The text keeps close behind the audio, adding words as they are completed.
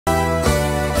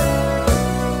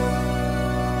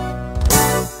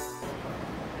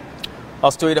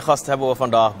Als tweede gast hebben we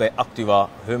vandaag bij Actua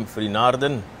Humphrey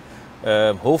Naarden,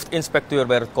 hoofdinspecteur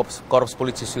bij het Korps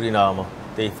Politie Suriname,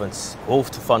 tevens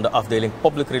hoofd van de afdeling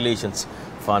Public Relations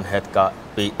van het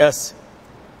KPS.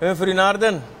 Humphrey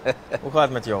Naarden, hoe gaat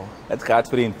het met jou? Het gaat,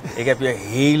 vriend. Ik heb je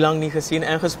heel lang niet gezien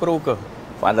en gesproken.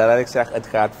 Vandaar dat ik zeg het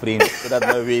gaat, vriend, zodat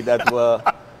we weten dat we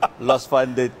los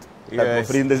van dit, dat we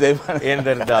vrienden zijn.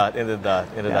 Inderdaad.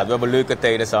 Ja. We hebben leuke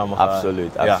tijden samen gehad.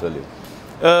 Absoluut.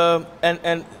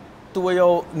 En toen we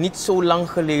jou niet zo lang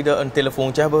geleden een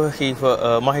telefoontje hebben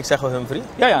gegeven, mag ik zeggen Humphrey?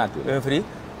 Ja, natuurlijk. Humphrey,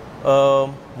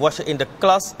 was je in de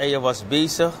klas en je was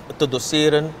bezig te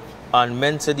doseren aan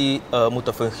mensen die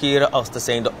moeten fungeren als te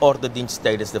zijn de ordedienst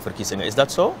tijdens de verkiezingen. Is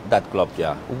dat zo? Dat klopt,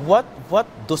 ja. Wat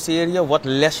doseer je, wat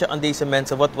les je aan deze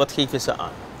mensen, wat geef je ze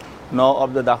aan? Nou,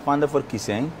 op de dag van de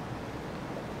verkiezing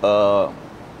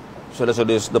zullen ze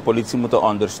dus de politie moeten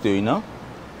ondersteunen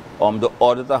om de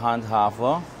orde te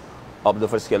handhaven op de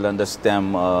verschillende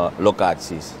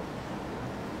stemlocaties.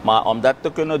 Maar om dat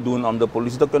te kunnen doen, om de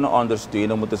politie te kunnen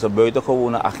ondersteunen, moeten ze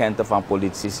buitengewone agenten van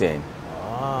politie zijn.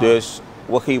 Dus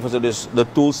we geven ze dus de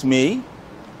tools mee,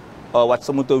 wat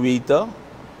ze moeten weten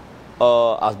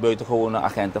als buitengewone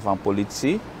agenten van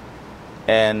politie.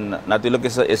 En natuurlijk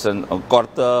is een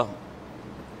korte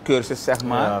cursus, zeg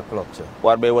maar. Ja, klopt. Ja.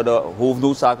 Waarbij we de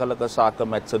hoofdnoodzakelijke zaken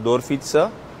met ze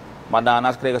doorfietsen. Maar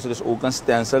daarnaast krijgen ze dus ook een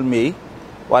stencil mee,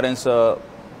 waarin ze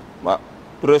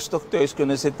rustig thuis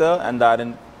kunnen zitten en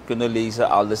daarin kunnen lezen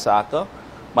al de zaken.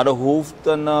 Maar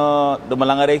de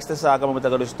belangrijkste zaken met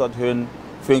betrekking dus tot hun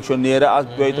functioneren als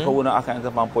buitengewone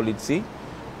agenten van politie,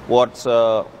 wordt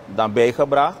ze dan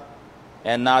bijgebracht.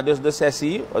 En na dus de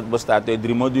sessie, het bestaat uit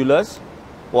 3 modules,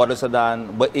 worden ze dan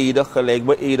gelijk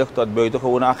beëdigd tot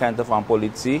buitengewone agenten van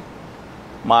politie.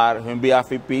 Maar hun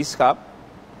BAVP-schap,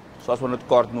 zoals we het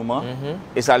kort noemen,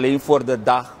 is alleen voor de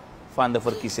dag van de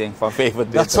verkiezing van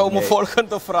 25 Dat zou mijn mei.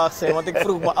 volgende vraag zijn, want ik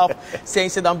vroeg me af, zijn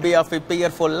ze dan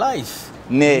BAVP'er voor life?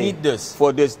 Nee, niet dus.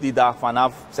 Voor dus die dag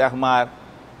vanaf zeg maar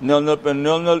 00.00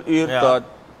 uur tot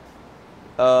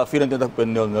 24.00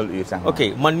 uur. Zeg maar.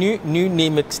 Oké, maar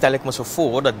nu stel ik me zo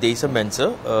voor dat deze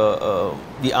mensen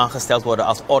die aangesteld worden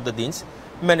als ordedienst,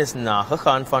 men is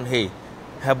nagegaan van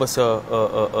hebben ze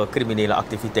criminele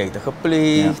activiteiten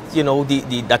gepleegd,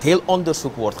 dat heel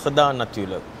onderzoek wordt gedaan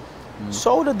natuurlijk.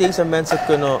 Zouden deze mensen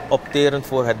kunnen opteren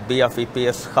voor het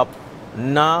BAVP-schap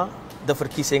na de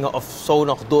verkiezingen of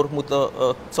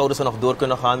zouden ze nog door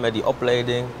kunnen gaan met die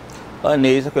opleiding?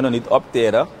 Nee, ze kunnen niet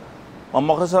opteren. Maar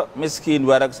mogen ze misschien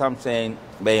werkzaam zijn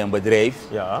bij een bedrijf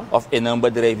of in een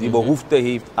bedrijf die behoefte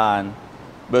heeft aan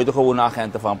buitengewone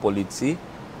agenten van politie,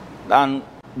 dan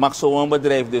mag zo'n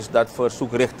bedrijf dus dat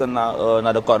verzoek richten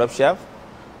naar de korpschef,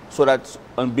 zodat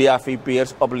een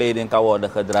BAVP'ersopleiding kan worden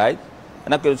gedraaid.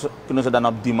 En dan kunnen ze dan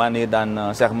op die manier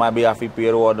dan zeg maar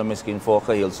BAVP'er worden, misschien voor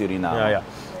geheel Suriname. Ja.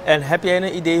 En heb jij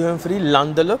een idee, Humphrey,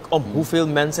 landelijk, om hoeveel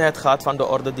mensen het gaat van de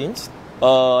ordedienst?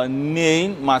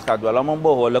 Nee, maar het gaat wel om een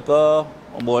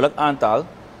behoorlijk aantal.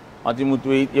 Want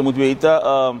je moet weten,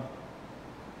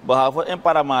 behalve in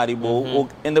Paramaribo, ook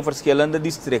in de verschillende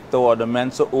districten worden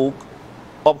mensen ook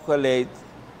opgeleid,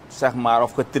 zeg maar,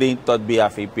 of getraind tot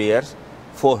BAVP'ers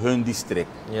voor hun district.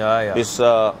 Ja. Dus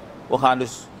we gaan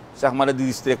dus zeg maar de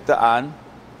districten aan,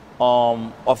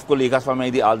 of collega's van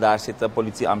mij die al daar zitten,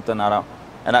 politieambtenaren,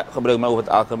 en dat gebruik ik over het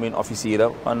algemeen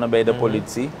officieren bij de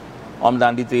politie, om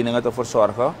dan die trainingen te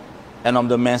verzorgen en om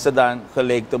de mensen dan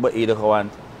gelijk te beëdigen.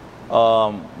 Want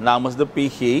namens de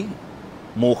PG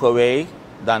mogen wij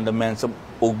dan de mensen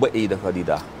ook beëdigen die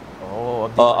dag.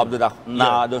 Op de dag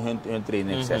na hun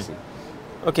trainingssessie.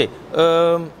 Oké,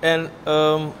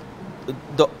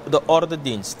 de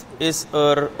ordedienst, is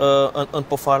er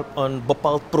een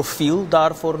bepaald profiel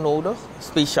daarvoor nodig,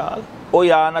 speciaal? Oh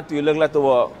ja, natuurlijk letten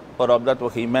we erop dat we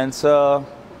geen mensen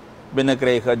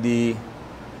binnenkrijgen die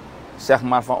zeg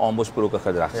maar van onbesproken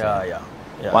gedrag zijn. Ja.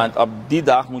 Want op die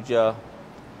dag moet je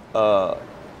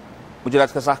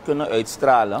dat gezag kunnen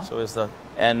uitstralen. Zo is dat.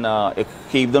 En ik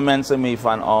geef de mensen mee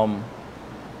van om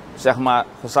zeg maar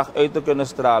gezag uit te kunnen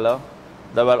stralen,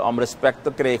 dat wel om respect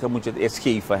te krijgen moet je het eerst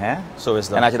geven. Hè? Zo is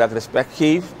dat. En als je dat respect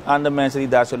geeft aan de mensen die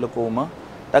daar zullen komen,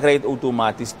 dan krijg je het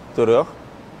automatisch terug.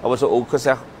 Er wordt ook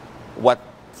gezegd wat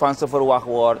van ze verwacht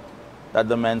wordt, dat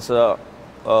de mensen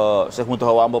zich moeten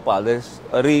houden aan bepaalde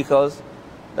regels,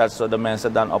 dat ze de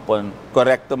mensen dan op een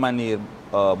correcte manier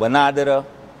benaderen.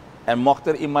 En mocht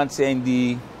er iemand zijn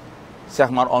die zeg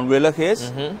maar onwillig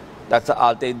is, dat ze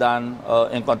altijd dan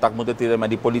in contact moeten treden met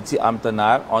die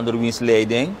politieambtenaar, onder wiens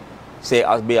leiding zij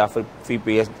als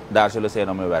BAVP'ers daar zullen zijn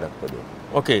om hun werk te doen.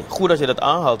 Oké, goed dat je dat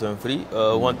aanhaalt, Humphrey.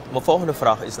 Want mijn volgende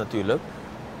vraag is natuurlijk,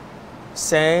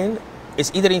 is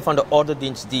iedereen van de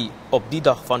ordendienst die op die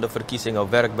dag van de verkiezingen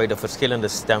werkt bij de verschillende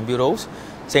stembureaus,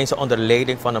 zijn ze onder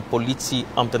leiding van een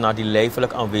politieambtenaar die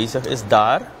lijfelijk aanwezig is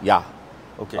daar? Ja.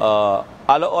 Oké.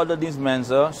 Alle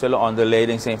ordendienstmensen zullen onder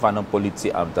leiding zijn van een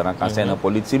politieambtenaar. Kan zijn een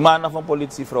politieman of een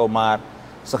politievrouw, maar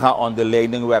ze gaan onder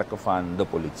leiding werken van de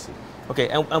politie. Oké,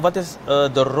 en wat is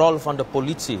de rol van de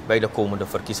politie bij de komende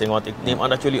verkiezingen? Want ik neem aan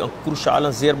dat jullie een cruciale,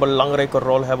 een zeer belangrijke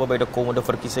rol hebben bij de komende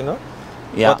verkiezingen.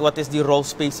 Ja. Wat is die rol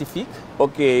specifiek?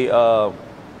 Oké,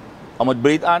 om het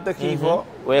breed aan te geven,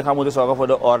 wij gaan moeten zorgen voor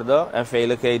de orde en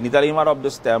veiligheid. Niet alleen maar op de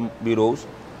stembureaus,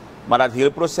 maar dat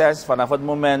hele proces vanaf het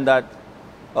moment dat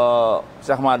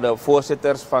zeg maar de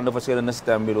voorzitters van de verschillende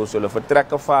stembureaus zullen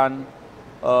vertrekken van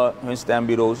hun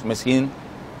stembureaus. Misschien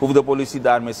hoeft de politie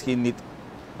daar misschien niet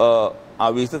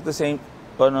aanwezig te zijn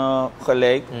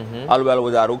gelijk, alhoewel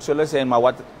we daar ook zullen zijn. Maar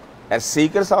wat er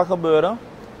zeker zal gebeuren,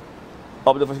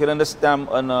 op de verschillende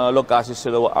stemlocaties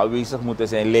zullen we aanwezig moeten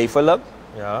zijn, lijfelijk.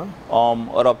 Ja. Om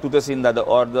erop toe te zien dat de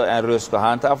orde en rust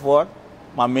gehandhaafd wordt.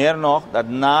 Maar meer nog, dat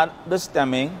na de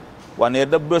stemming, wanneer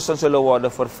de bussen zullen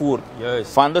worden vervoerd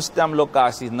van de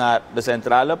stemlocaties naar de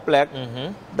centrale plek,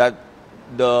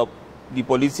 dat die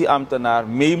politieambtenaar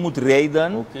mee moet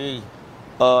rijden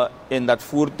in dat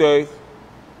voertuig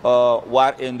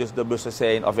waarin dus de bussen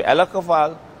zijn. Of in elk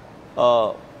geval,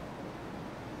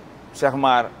 zeg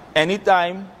maar,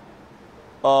 anytime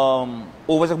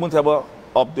overzicht moet hebben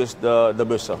op dus de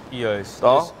bussen. Juist.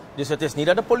 Dus het is niet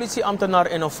dat de politieambtenaar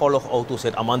in een volgauto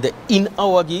zit, maar de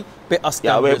inawagi per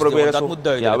ja, wij proberen dat moet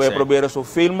duidelijk wij proberen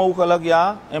zoveel mogelijk,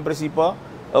 in principe,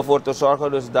 ervoor te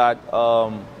zorgen dus dat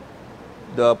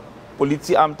de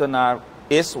politieambtenaar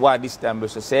is waar die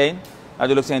stembussen zijn.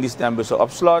 Natuurlijk zijn die stembussen op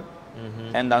slot.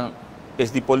 En dan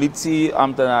is die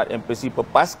politieambtenaar in principe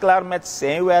pas klaar met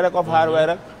zijn werk of haar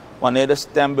werk wanneer de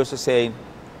stembussen zijn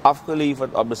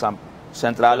afgeleverd op de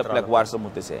centrale plek waar ze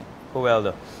moeten zijn.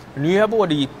 Geweldig. Nu hebben we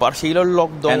die partiële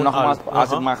lockdown. En nogmaals,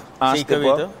 als ik mag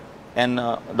aanstippen, en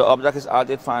de opdracht is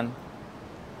altijd van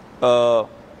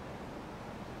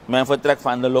men vertrekt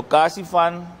van de locatie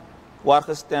van waar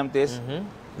gestemd is,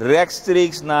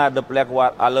 rechtstreeks naar de plek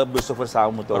waar alle bussen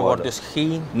verzameld moeten worden. Er wordt dus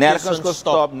geen nergens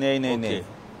gestopt, nee.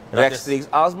 Rechtstreeks.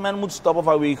 Als men moet stoppen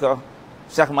vanwege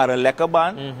zeg maar een lekke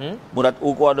baan, moet dat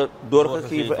ook worden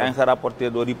doorgegeven en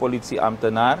gerapporteerd door die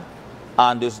politieambtenaar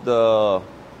aan dus de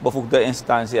bevoegde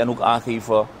instantie en ook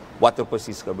aangeven wat er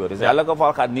precies gebeurt. Dus in elk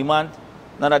geval gaat niemand,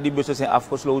 nadat die bussen zijn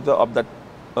afgesloten op dat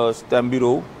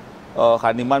stembureau,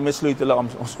 gaat niemand meer sleutelen om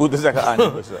goed te zeggen aan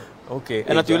die bussen.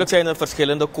 En natuurlijk zijn er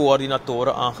verschillende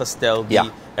coördinatoren aangesteld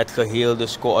die het geheel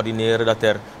dus coördineren,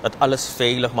 dat alles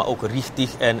veilig, maar ook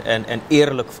richtig en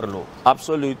eerlijk verloopt.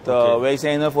 Absoluut. Wij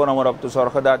zijn ervoor om erop te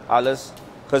zorgen dat alles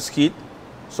geschiet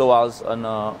zoals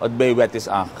het bij wet is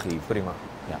aangegeven. Prima.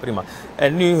 Prima.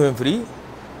 En nu Humphrey,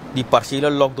 die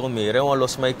partiële lockdown meer, hè, want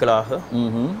los mij klagen.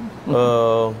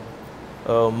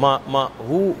 Maar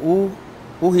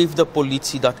hoe heeft de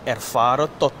politie dat ervaren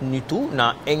tot nu toe,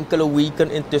 na enkele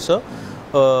weken intussen?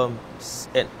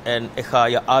 En ik ga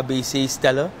je ABC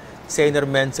stellen. Zijn er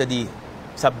mensen die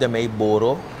de mij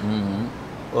boren?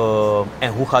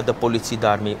 En hoe gaat de politie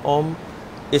daarmee om?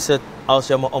 Is het als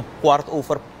je me om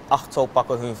 7:15 zou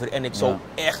pakken, Humphrey, en ik zou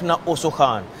echt naar Osso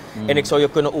gaan. En ik zou je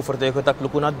kunnen overtuigen dat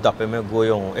ik naar Dap en me go,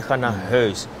 jongen. Ik ga naar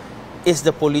huis. Is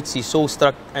de politie zo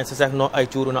strak en ze zeggen, no,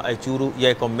 Aitjuru,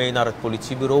 jij komt mee naar het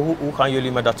politiebureau. Hoe gaan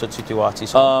jullie met dat soort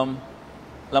situaties om?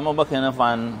 Laat me beginnen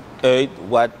vanuit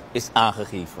wat is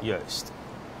aangegeven. Juist.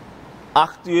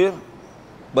 8:00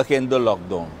 begint de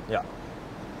lockdown. Ja.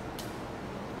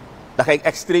 Dan ga ik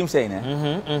extreem zijn, hè.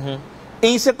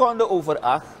 1 seconde over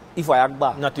 8,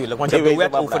 Ifayakba. Natuurlijk, want je hebt de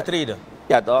wet overtreden.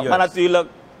 Ja, toch? Maar natuurlijk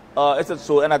is het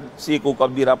zo, en dat zie ik ook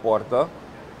op die rapporten,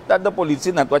 dat de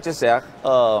politie, net wat je zegt,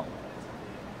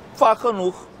 vaak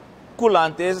genoeg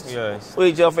coulant is.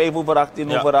 Weet je, 5 over 8,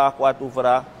 10 over 8, kwart over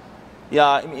 8.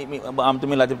 Ja, beambte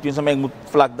me laten zien, ik moet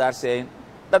vlak daar zijn.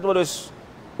 Dat we dus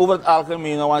over het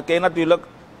algemeen, want kijk natuurlijk,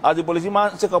 als die politieman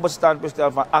zich op het standpunt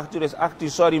stelt van 8:00 is 8:00,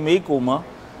 sorry, meekomen,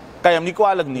 kan je hem niet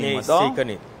kwalijk nemen, nee, toch? Zeker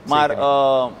niet. Maar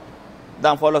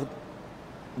dan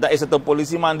is het een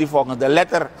politieman die volgens de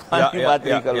letter van die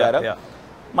maatregel werkt.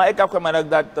 Maar ik heb gemerkt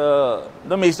dat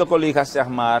de meeste collega's, zeg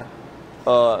maar,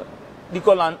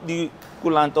 die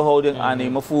coulante houding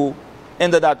aannemen voor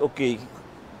inderdaad oké,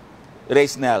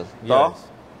 reis snel, toch?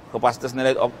 Gepaste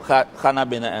snelheid op, ga naar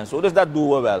binnen en zo. Dus dat doen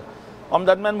we wel.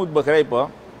 Omdat men moet begrijpen,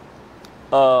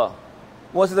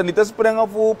 we zitten niet te springen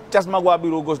voor Chasmagwa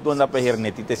bureaus doen dat per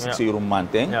net, het is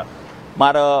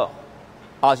maar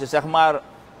als je zeg maar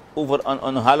over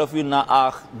een half uur na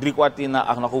 8, 3 kwartier na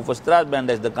 8 nog over straat bent,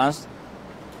 dan is de kans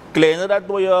kleiner dat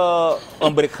we je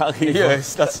een break gaan geven.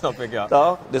 Juist, dat snap ik, ja.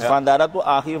 Toch? Dus vandaar dat we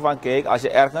aangeven van, kijk, als je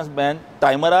ergens bent,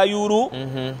 timer aan juru,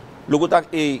 look at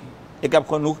ik heb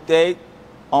genoeg tijd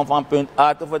om van punt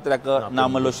A te vertrekken naar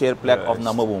mijn logeerplek of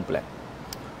naar mijn woonplek.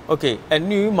 Oké, en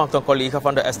nu maakt een collega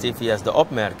van de STVS de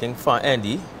opmerking van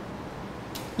Andy,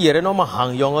 hier is nog een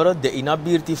hangjongere die in de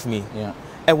buurt heeft mee. Ja.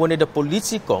 En wanneer de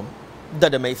politie komt,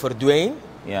 dat de mij verdwijnt.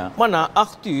 Ja. Maar na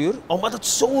 8 uur, omdat het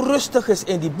zo rustig is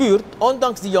in die buurt,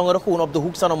 ondanks die jongeren gewoon op de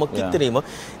hoek staan om een kiek te nemen,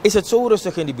 is het zo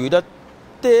rustig in die buurt dat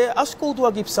als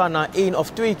ik na 1 of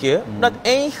 2 keer, dat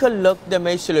eigenlijk de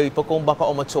mij sluipen kon bakken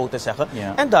om het zo te zeggen.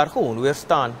 Ja. En daar gewoon weer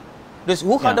staan. Dus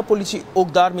hoe gaat de politie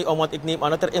ook daarmee om? Want ik neem aan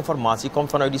dat er informatie komt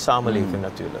vanuit die samenleving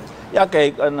natuurlijk. Ja,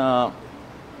 kijk,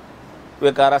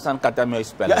 we gaan een kat en muis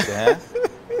spelletje. Hè?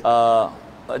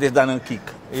 Het is dan een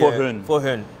kiek voor hun. Voor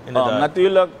hun, inderdaad.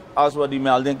 Natuurlijk, als we die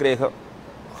melding kregen,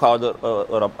 gaan we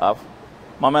erop af.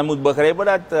 Maar men moet begrijpen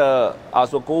dat als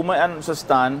we komen en ze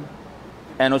staan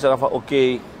en we zeggen van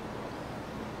oké,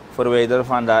 verwijder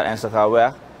van daar en ze gaan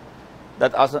weg.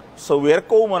 Dat als ze weer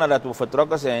komen nadat we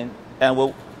vertrokken zijn en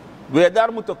we weer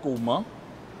daar moeten komen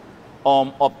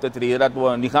om op te treden, dat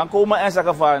we niet gaan komen en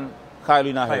zeggen van gaan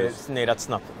jullie naar huis. Nee, dat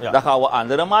snap ik. Ja. Dan gaan we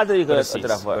andere maatregelen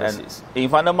treffen. Precies. En een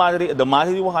van de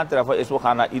maatregelen die we gaan treffen is we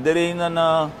gaan naar iedereen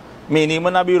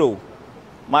meenemen naar bureau.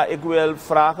 Maar ik wil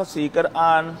vragen zeker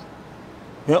aan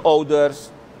hun ouders,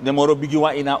 de moro bigi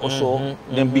wa ina oso,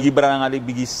 de bigi branga de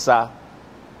bigi sa.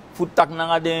 Voetak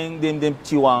nanga den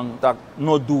chiwang tak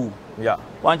no do. Ja.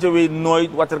 Want je weet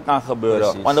nooit wat er kan gebeuren.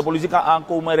 Precies. Want de politie kan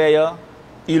aankomen rijden,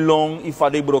 ilong,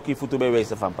 ifade broki voeten bij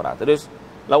wijze van praten. Dus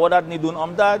laten we dat niet doen,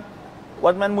 omdat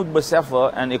wat men moet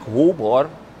beseffen, en ik hoop hoor,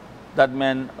 dat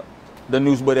men de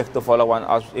nieuwsberichten volgt. Want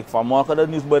als ik vanmorgen de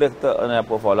nieuwsberichten heb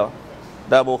gevolgd,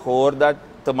 dan hebben we gehoord dat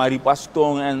de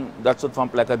Maripastong en dat soort van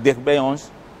plekken dicht bij ons,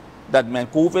 dat men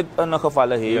COVID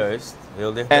gevallen heeft. Juist,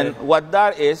 heel dichtbij. En wat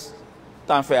daar is,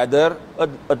 kan verder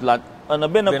het land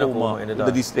naar binnenkomen,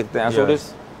 de districten en zo. Dus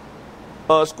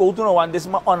scouten, want dit is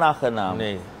maar onaangenaam.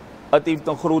 Nee. Het heeft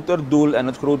een groter doel en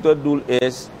het groter doel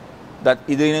is dat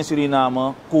iedereen in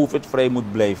Suriname COVID-vrij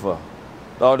moet blijven.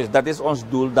 Dus dat is ons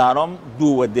doel, daarom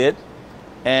doen we dit.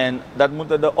 En dat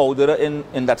moeten de ouderen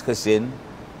in dat gezin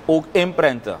ook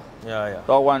inprenten. Ja,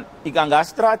 ja. Want ik kan gaan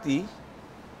strati,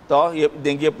 je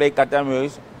denk je plek kat en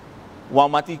muis,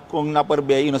 want die kon naar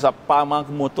erbij in een paar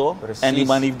maanden motor en die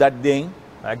man heeft dat ding.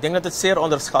 Ja, ik denk dat het zeer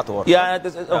onderschat wordt. Ja, het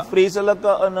is een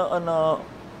vreselijke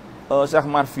zeg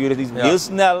maar virus die heel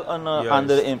snel een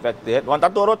andere infecteert. Want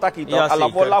dat hoort dat je alla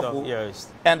voor lafu.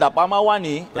 En dat pama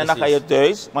wani en dan ga je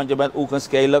thuis, want je bent ook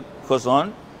waarschijnlijk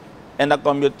gezond. En dan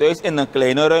kom je thuis in een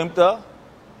kleine ruimte.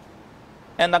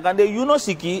 En dan kan de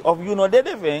junosiki of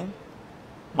junodedeving.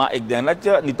 Maar ik denk dat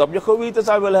je niet op je geweten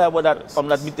zou willen hebben dat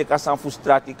omdat je kan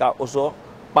frustratica of zo.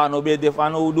 Pano bij de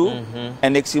van hoe doen.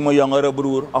 En ik zie mijn jongere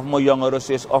broer of mijn jongere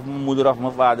zus of mijn moeder of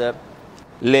mijn vader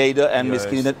lijden. En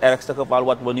misschien in het ergste geval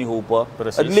wat we niet hopen.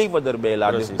 Het leven erbij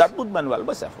laten. Dus dat moet men wel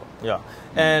beseffen. Ja.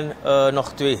 En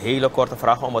nog 2 hele korte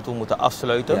vragen omdat we moeten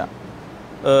afsluiten.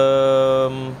 Ja.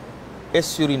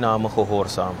 Is Suriname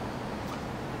gehoorzaam?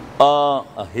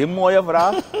 Een heel mooie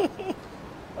vraag.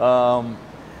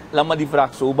 Laat me die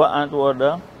vraag zo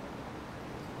beantwoorden.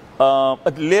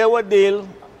 Het leeuwendeel,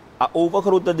 het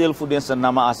overgrote deel voor deze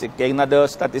namen, als ik kijk naar de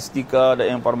statistieken, de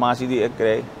informatie die ik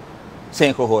krijg,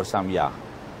 zijn gehoorzaam, ja.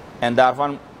 En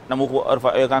daarvan dan mogen we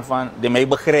ervan uitgaan van, de mij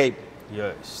begrijpt,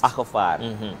 gevaar.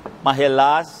 Maar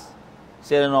helaas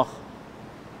zijn er nog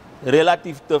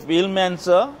relatief te veel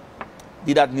mensen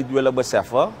die dat niet willen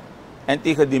beseffen. En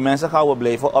tegen die mensen gaan we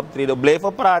blijven optreden,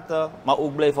 blijven praten, maar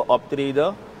ook blijven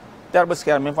optreden ter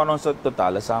bescherming van onze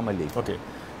totale samenleving. Oké.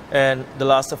 En de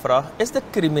laatste vraag. Is de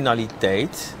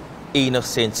criminaliteit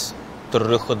enigszins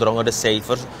teruggedrongen, de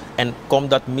cijfers? En komt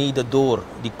dat mede door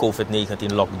die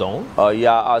COVID-19 lockdown?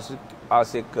 Ja,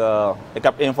 ik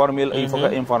heb informeel even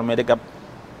geïnformeerd. Ik heb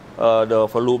de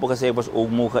voorlopige cijfers ook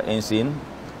mogen inzien.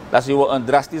 Dan zien we een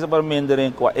drastische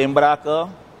vermindering qua inbraken,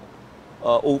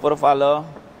 overvallen,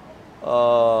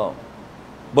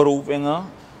 berovingen.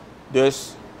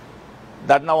 Dus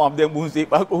dat nou op de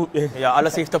woensdag ook. Ja,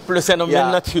 alles heeft een plus en een min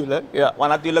natuurlijk. Ja. Want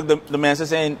natuurlijk de mensen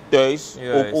zijn thuis,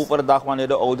 ook overdag wanneer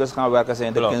de ouders gaan werken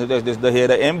zijn de kinderen thuis. Dus de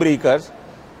heren inbrekers,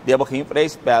 die hebben geen vrij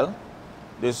spel.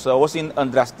 Dus we zien een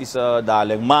drastische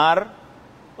daling. Maar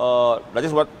dat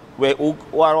is wat wij ook,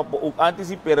 waarop we ook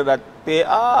anticiperen dat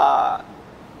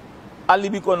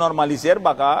alibi kon normaliseren.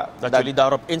 Dat jullie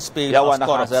daarop inspelen. Ja, want dan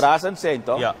gaan ze razend zijn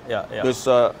toch? Ja. Dus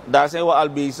daar zijn we al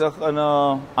bezig een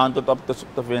antwoord op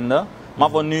te vinden. Maar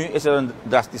voor nu is er een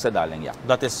drastische daling, ja.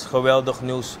 Dat is geweldig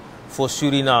nieuws voor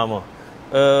Suriname.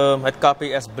 Het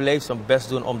KPS blijft zijn best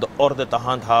doen om de orde te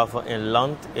handhaven in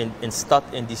land, in stad,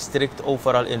 in district,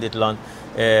 overal in dit land.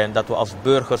 En dat we als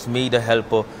burgers mede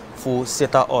helpen voor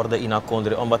orde in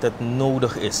Akondre, omdat het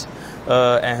nodig is.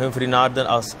 En Humphrey Naarden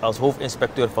als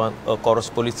hoofdinspecteur van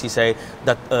korpspolitie zei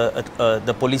dat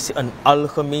de politie een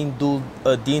algemeen doel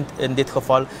dient in dit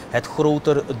geval. Het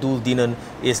grotere doel dienen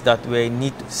is dat wij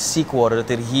niet ziek worden, dat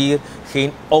er hier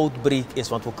geen outbreak is,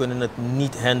 want we kunnen het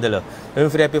niet handelen.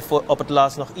 Humphrey, heb je op het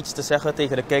laatst nog iets te zeggen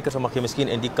tegen de kijkers? Dan mag je misschien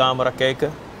in die camera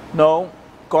kijken. Nou,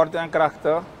 kort en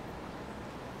krachtig.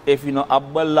 If you know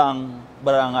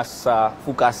belang sa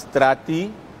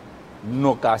fukastrati,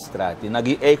 no kastrati.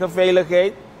 Nagi eigen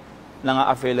veiligheid,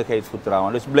 naar veiligheid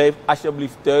vertrouwen. Dus blijf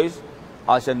alsjeblieft thuis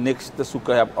als je niks te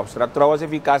zoeken hebt op straat. Trouwens,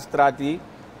 if je kastrati,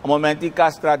 op het moment die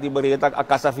kastrati bereidt, dat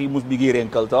akasafi moet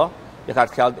beginnen, toch? Je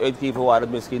gaat geld uitgeven waar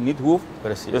het misschien niet hoeft.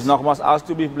 Precies. Dus nogmaals,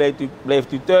 alsjeblieft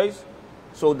blijft u thuis,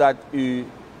 zodat u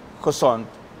gezond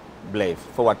blijft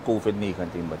voor wat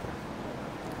COVID-19 betreft.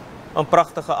 Een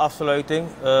prachtige afsluiting.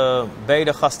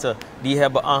 Beide gasten die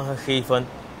hebben aangegeven,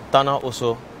 Tana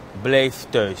Osso, blijf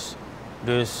thuis.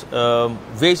 Dus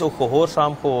wees ook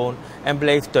gehoorzaam gewoon en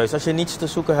blijf thuis. Als je niets te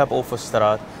zoeken hebt over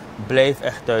straat, blijf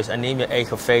echt thuis en neem je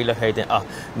eigen veiligheid in acht.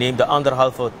 Neem de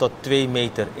 1,5 tot 2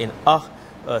 meter in acht.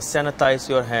 Sanitize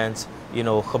your hands.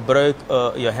 Gebruik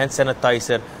je hand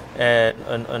sanitizer.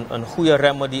 Een goede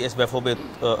remedy is bijvoorbeeld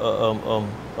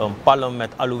palm met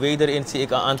aloe erin, zie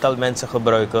ik een aantal mensen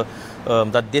gebruiken.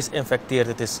 Dat desinfecteert,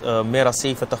 het is meer dan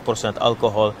 70%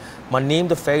 alcohol. Maar neem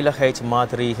de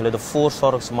veiligheidsmaatregelen, de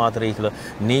voorzorgsmaatregelen,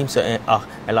 neem ze in acht.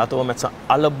 En laten we met z'n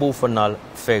allen bovenal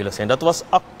veilig zijn. Dat was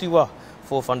Actua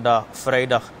voor vandaag,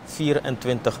 vrijdag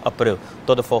 24 april.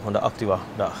 Tot de volgende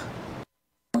Actua-dag.